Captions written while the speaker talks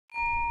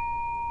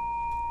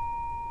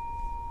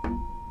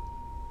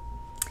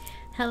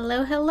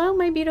Hello, hello,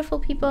 my beautiful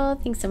people.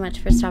 Thanks so much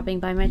for stopping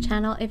by my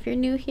channel. If you're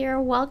new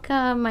here,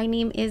 welcome. My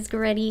name is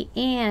Goretti,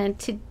 and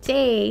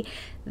today,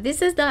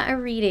 this is not a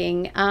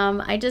reading.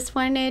 I just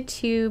wanted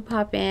to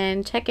pop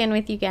in, check in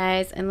with you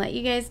guys, and let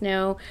you guys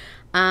know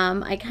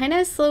I kind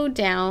of slowed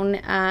down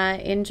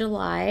in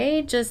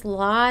July. Just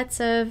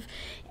lots of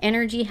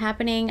energy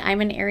happening.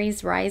 I'm an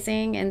Aries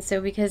rising, and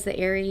so because the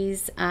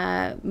Aries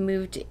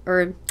moved,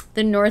 or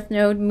the North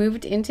Node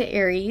moved into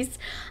Aries,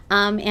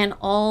 and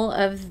all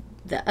of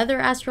the other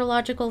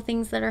astrological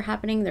things that are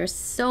happening, there's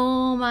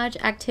so much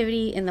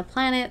activity in the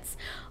planets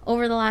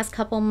over the last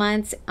couple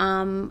months.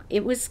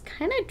 It was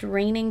kind of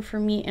draining for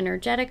me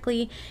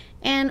energetically,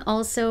 and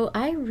also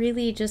I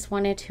really just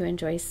wanted to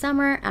enjoy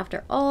summer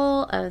after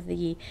all of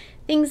the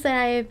things that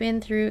I have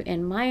been through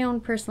in my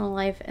own personal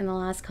life in the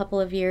last couple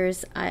of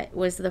years. It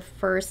was the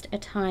first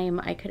time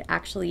I could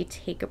actually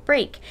take a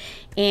break,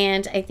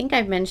 and I think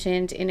I've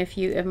mentioned in a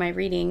few of my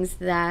readings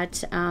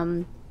that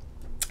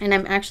and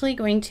I'm actually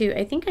going to,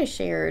 I think I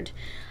shared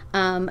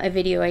a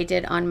video I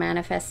did on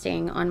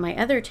manifesting on my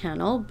other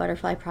channel,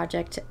 Butterfly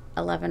Project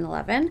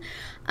 1111.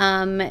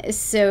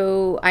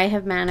 So I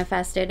have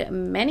manifested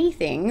many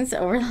things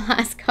over the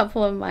last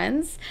couple of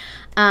months.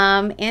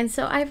 And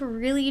so I've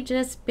really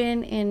just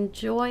been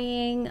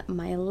enjoying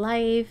my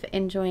life,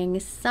 enjoying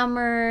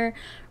summer,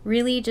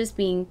 really just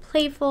being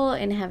playful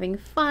and having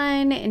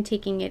fun and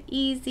taking it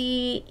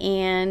easy.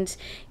 And,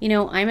 you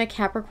know, I'm a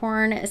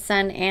Capricorn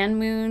sun and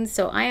moon,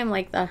 so I am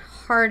like the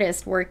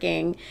hardest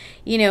working,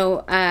 you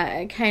know,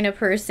 kind of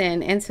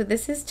person. And so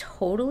this is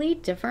totally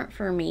different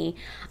for me.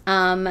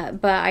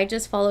 But I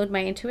just followed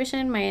my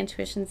intuition. My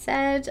intuition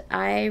said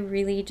I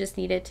really just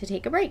needed to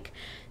take a break.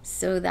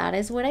 So that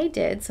is what I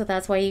did. So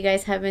that's why you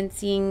guys have been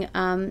seeing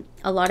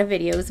a lot of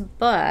videos,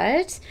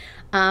 but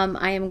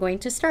I am going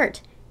to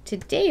start.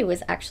 Today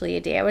was actually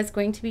a day I was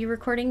going to be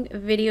recording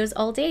videos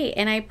all day,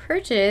 and I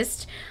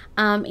purchased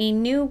a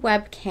new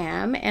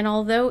webcam, and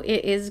although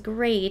it is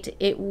great,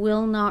 it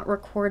will not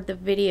record the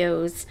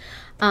videos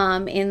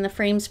in the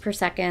frames per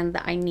second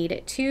that I need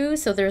it to.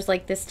 So there's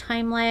like this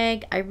time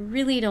lag. I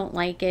really don't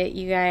like it,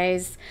 you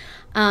guys.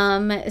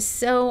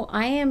 So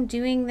I am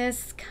doing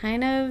this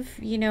kind of,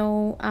 you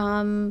know,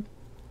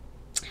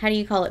 how do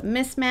you call it,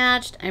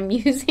 mismatched. I'm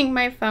using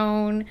my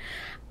phone.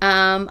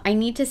 I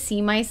need to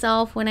see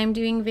myself when I'm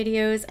doing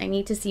videos. I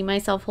need to see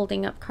myself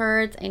holding up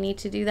cards. I need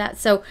to do that.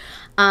 So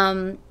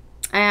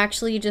I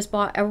actually just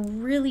bought a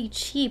really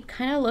cheap,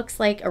 kind of looks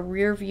like a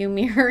rear view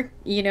mirror,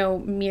 you know,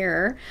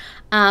 mirror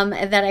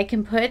that I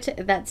can put,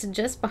 that's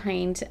just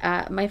behind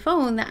my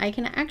phone, that I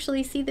can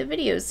actually see the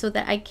videos so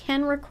that I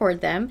can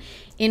record them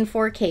in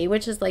 4K,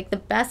 which is like the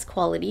best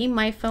quality.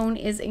 My phone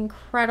is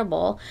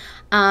incredible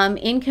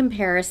in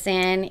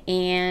comparison,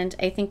 and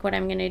I think what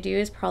I'm going to do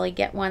is probably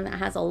get one that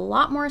has a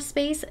lot more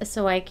space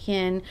so I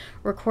can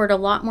record a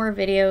lot more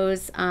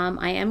videos.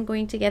 I am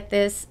going to get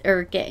this,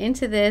 or get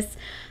into this,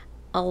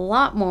 a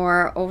lot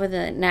more over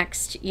the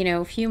next, you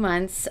know, few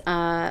months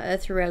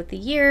throughout the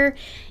year,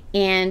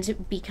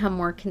 and become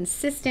more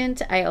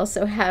consistent. I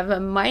also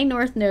have my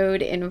North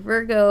Node in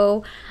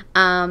Virgo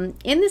in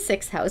the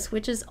 6th house,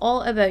 which is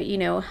all about, you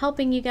know,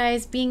 helping you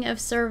guys, being of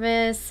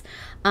service,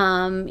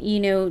 you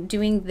know,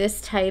 doing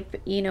this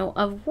type, you know,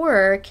 of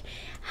work.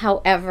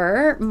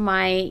 However,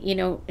 my, you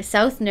know,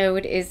 South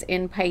Node is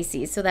in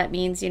Pisces, so that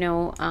means, you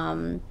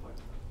know,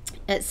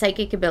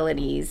 psychic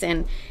abilities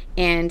and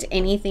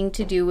anything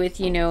to do with,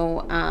 you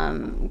know,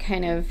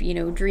 kind of, you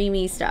know,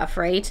 dreamy stuff,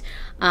 right?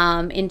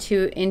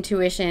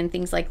 Intuition,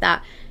 things like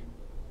that.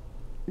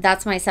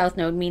 That's my South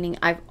Node, meaning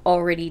I've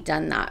already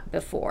done that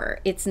before.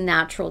 It's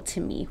natural to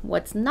me.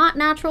 What's not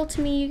natural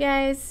to me, you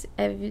guys,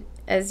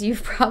 as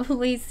you've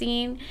probably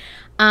seen,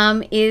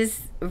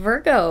 is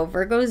Virgo.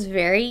 Virgo's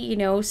very, you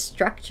know,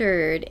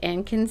 structured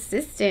and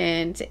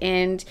consistent,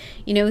 and,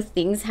 you know,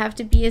 things have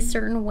to be a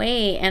certain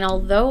way. And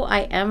although I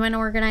am an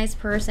organized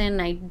person,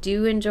 I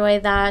do enjoy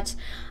that.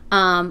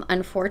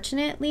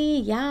 Unfortunately,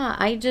 yeah,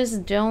 I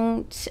just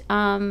don't,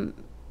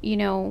 you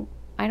know,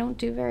 I don't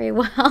do very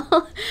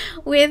well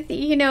with,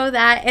 you know,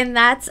 that. And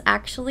that's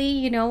actually,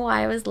 you know,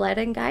 why I was led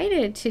and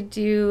guided to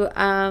do,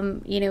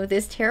 you know,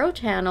 this tarot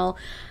channel,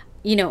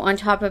 you know, on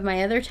top of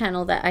my other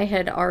channel that I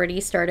had already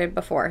started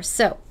before.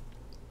 So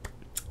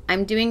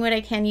I'm doing what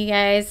I can, you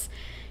guys.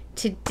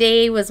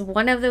 Today was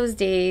one of those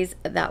days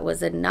that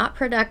was not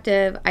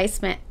productive. I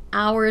spent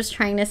hours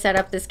trying to set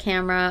up this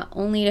camera,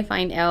 only to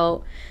find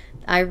out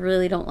I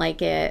really don't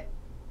like it.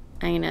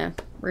 I'm gonna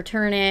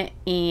return it.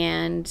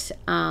 And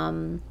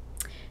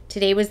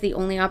today was the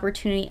only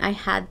opportunity I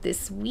had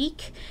this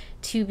week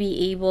to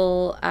be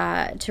able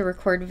to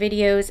record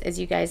videos. As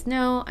you guys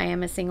know, I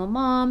am a single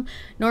mom.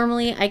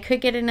 Normally I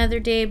could get another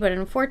day, but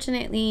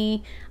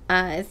unfortunately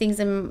things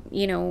in,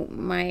 you know,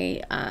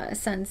 my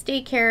son's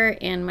daycare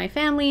and my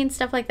family and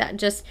stuff like that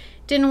just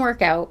didn't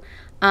work out.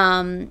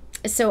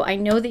 So I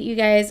know that you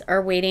guys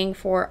are waiting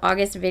for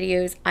August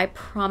videos. I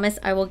promise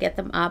I will get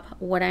them up.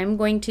 What I'm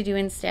going to do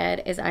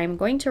instead is I'm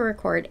going to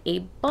record a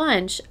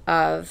bunch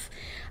of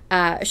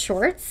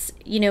shorts,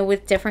 you know,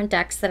 with different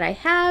decks that I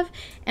have,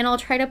 and I'll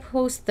try to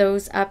post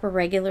those up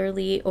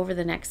regularly over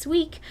the next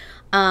week,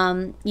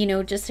 you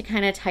know, just to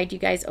kind of tide you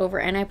guys over.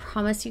 And I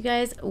promise you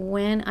guys,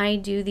 when I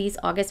do these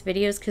August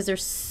videos, because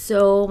there's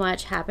so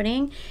much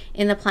happening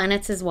in the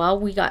planets as well,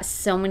 we got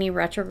so many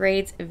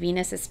retrogrades,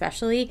 Venus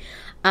especially,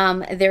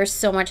 there's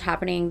so much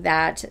happening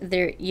that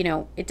there, you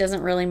know, it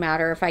doesn't really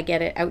matter if I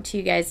get it out to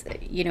you guys,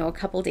 you know, a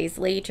couple days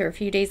late or a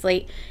few days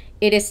late.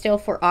 It is still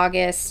for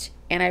August,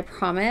 and I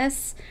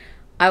promise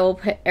I will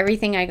put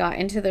everything I got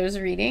into those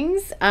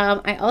readings.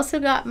 I also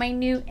got my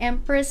new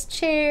Empress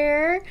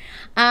chair.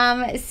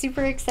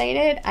 Super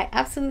excited. I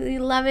absolutely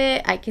love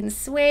it. I can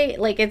sway.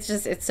 Like,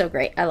 it's so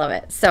great. I love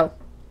it. So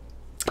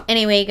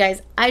anyway,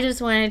 guys, I just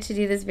wanted to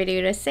do this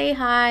video to say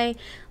hi,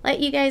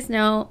 let you guys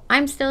know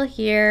I'm still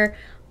here.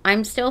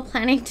 I'm still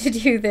planning to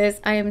do this.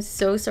 I am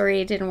so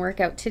sorry it didn't work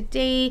out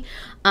today.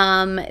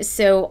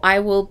 So I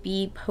will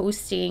be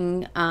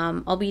posting,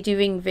 I'll be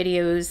doing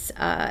videos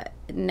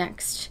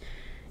next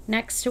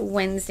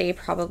Wednesday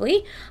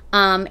probably,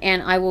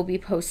 and I will be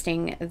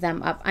posting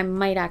them up. I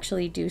might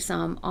actually do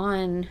some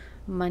on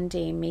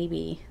Monday,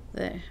 maybe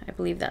I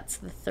believe that's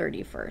the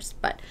 31st,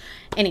 but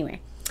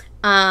anyway,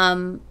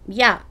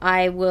 yeah,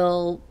 I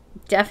will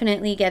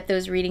definitely get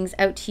those readings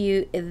out to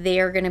you.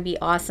 They're going to be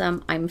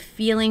awesome. I'm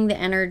feeling the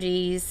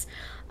energies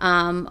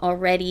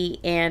already,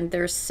 and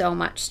there's so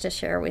much to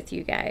share with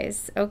you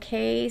guys.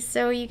 Okay,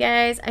 so you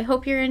guys, I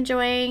hope you're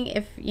enjoying.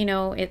 If you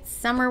know it's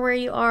summer where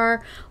you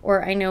are,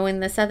 or I know in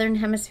the southern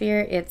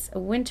hemisphere it's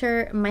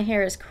winter, my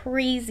hair is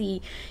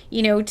crazy,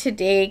 you know,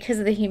 today because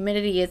of the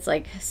humidity. It's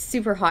like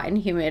super hot and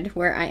humid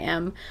where I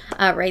am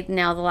right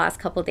now the last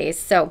couple days.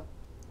 So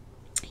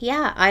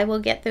yeah, I will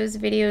get those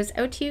videos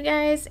out to you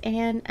guys,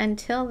 and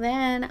until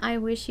then, I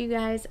wish you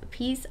guys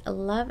peace,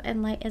 love,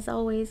 and light as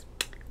always.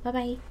 Bye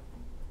bye.